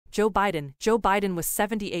Joe Biden was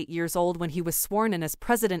 78 years old when he was sworn in as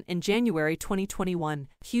president in January 2021.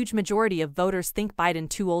 Huge majority of voters think Biden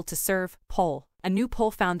too old to serve. Poll. A new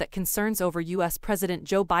poll found that concerns over U.S. President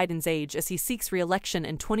Joe Biden's age as he seeks re-election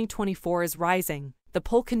in 2024 is rising. The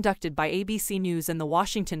poll conducted by ABC News and The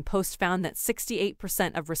Washington Post found that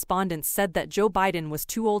 68% of respondents said that Joe Biden was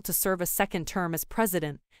too old to serve a second term as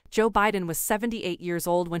president. Joe Biden was 78 years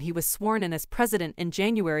old when he was sworn in as president in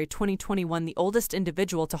January 2021, the oldest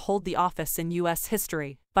individual to hold the office in U.S.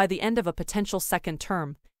 history. By the end of a potential second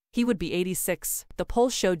term, he would be 86. The poll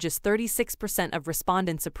showed just 36% of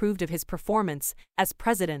respondents approved of his performance as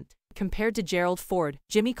president. Compared to Gerald Ford,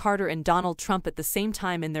 Jimmy Carter and Donald Trump at the same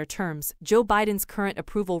time in their terms, Joe Biden's current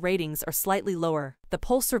approval ratings are slightly lower. The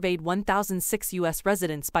poll surveyed 1,006 U.S.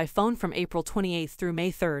 residents by phone from April 28 through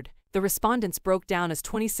May 3. The respondents broke down as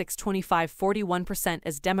 26-25, 41%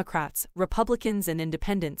 as Democrats, Republicans and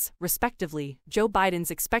Independents, respectively. Joe Biden's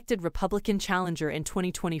expected Republican challenger in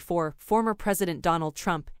 2024, former President Donald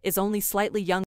Trump, is only slightly younger